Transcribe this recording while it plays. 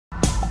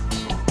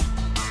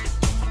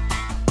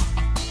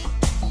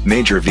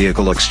Major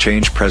Vehicle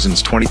Exchange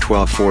presents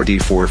 2012 Ford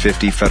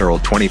E450 Federal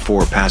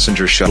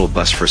 24-passenger shuttle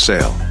bus for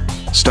sale.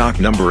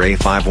 Stock number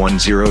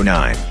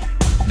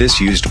A5109.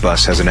 This used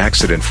bus has an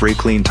accident-free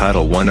clean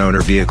Title I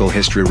owner vehicle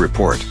history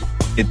report.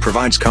 It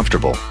provides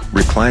comfortable,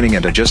 reclining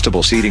and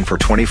adjustable seating for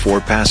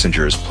 24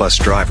 passengers plus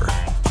driver.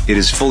 It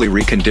is fully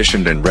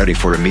reconditioned and ready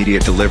for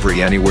immediate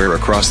delivery anywhere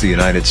across the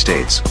United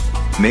States.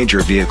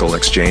 Major Vehicle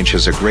Exchange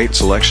has a great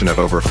selection of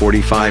over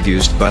 45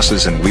 used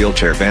buses and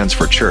wheelchair vans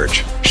for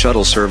church,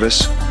 shuttle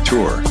service,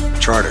 tour,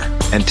 charter,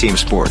 and team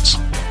sports.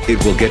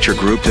 It will get your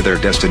group to their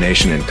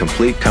destination in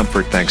complete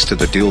comfort thanks to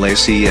the dual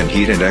AC and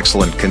heat and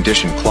excellent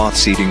condition cloth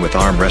seating with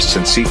armrests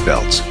and seat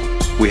belts.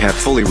 We have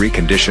fully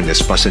reconditioned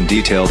this bus and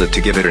detailed it to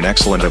give it an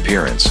excellent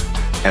appearance.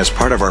 As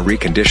part of our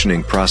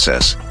reconditioning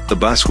process, the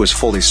bus was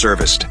fully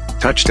serviced,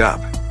 touched up,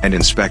 and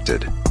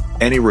inspected.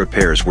 Any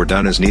repairs were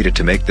done as needed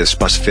to make this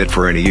bus fit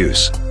for any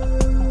use.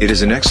 It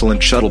is an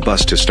excellent shuttle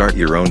bus to start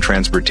your own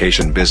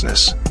transportation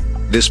business.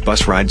 This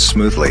bus rides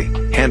smoothly,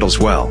 handles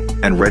well,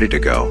 and ready to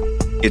go.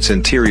 Its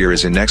interior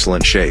is in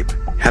excellent shape,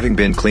 having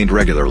been cleaned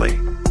regularly.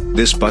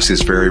 This bus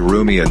is very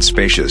roomy and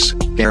spacious,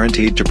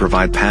 guaranteed to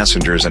provide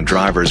passengers and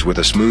drivers with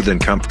a smooth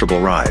and comfortable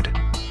ride.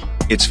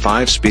 Its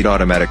 5-speed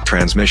automatic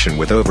transmission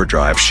with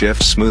overdrive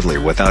shifts smoothly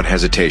without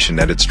hesitation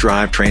and its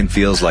drivetrain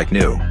feels like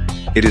new.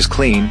 It is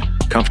clean,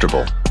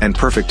 comfortable, and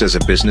perfect as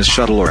a business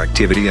shuttle or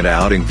activity and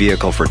outing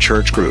vehicle for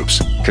church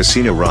groups,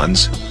 casino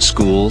runs,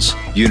 schools,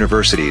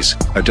 universities,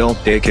 adult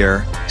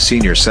daycare,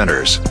 senior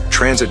centers,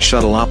 transit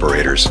shuttle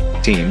operators,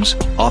 teams,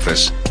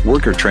 office,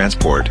 worker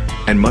transport,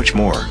 and much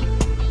more.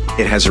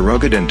 It has a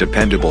rugged and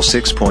dependable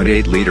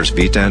 6.8 liters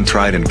V10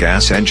 Triton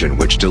gas engine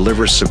which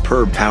delivers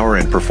superb power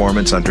and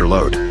performance under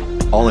load.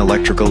 All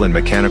electrical and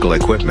mechanical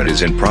equipment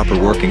is in proper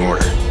working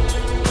order.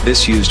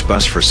 This used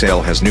bus for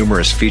sale has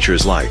numerous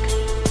features like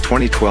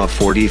 2012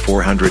 Ford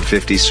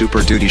E450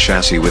 Super Duty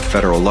chassis with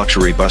Federal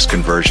luxury bus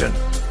conversion,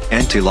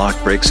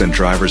 anti-lock brakes and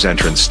driver's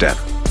entrance step,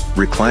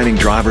 reclining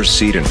driver's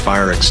seat and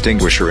fire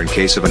extinguisher in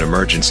case of an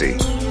emergency,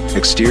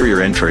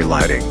 exterior entry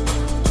lighting,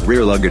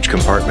 rear luggage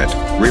compartment,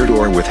 rear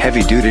door with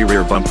heavy-duty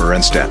rear bumper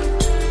and step,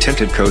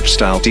 tinted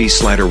coach-style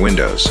T-slider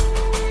windows,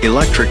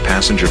 electric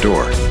passenger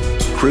door,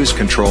 cruise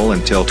control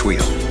and tilt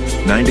wheel,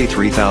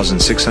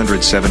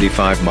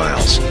 93,675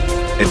 miles,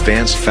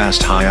 advanced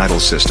fast high idle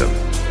system,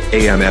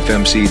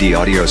 AM/FM CD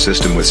audio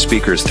system with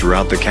speakers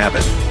throughout the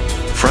cabin,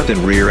 front and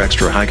rear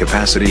extra high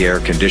capacity air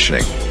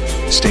conditioning,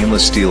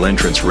 stainless steel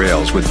entrance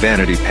rails with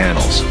vanity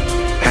panels,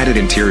 padded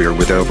interior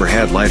with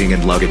overhead lighting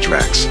and luggage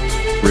racks,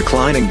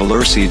 reclining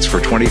velour seats for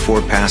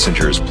 24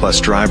 passengers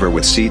plus driver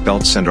with seat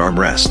belts and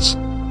armrests,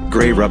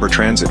 gray rubber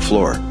transit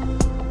floor.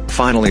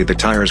 Finally, the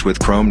tires with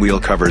chrome wheel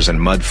covers and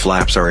mud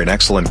flaps are in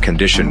excellent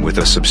condition with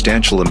a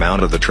substantial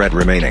amount of the tread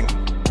remaining.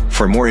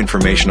 For more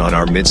information on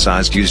our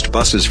mid-sized used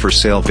buses for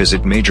sale,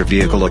 visit Major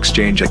Vehicle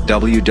Exchange at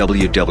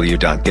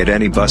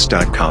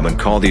www.getanybus.com and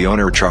call the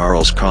owner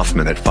Charles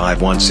Kaufman at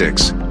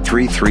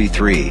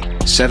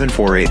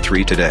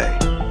 516-333-7483 today.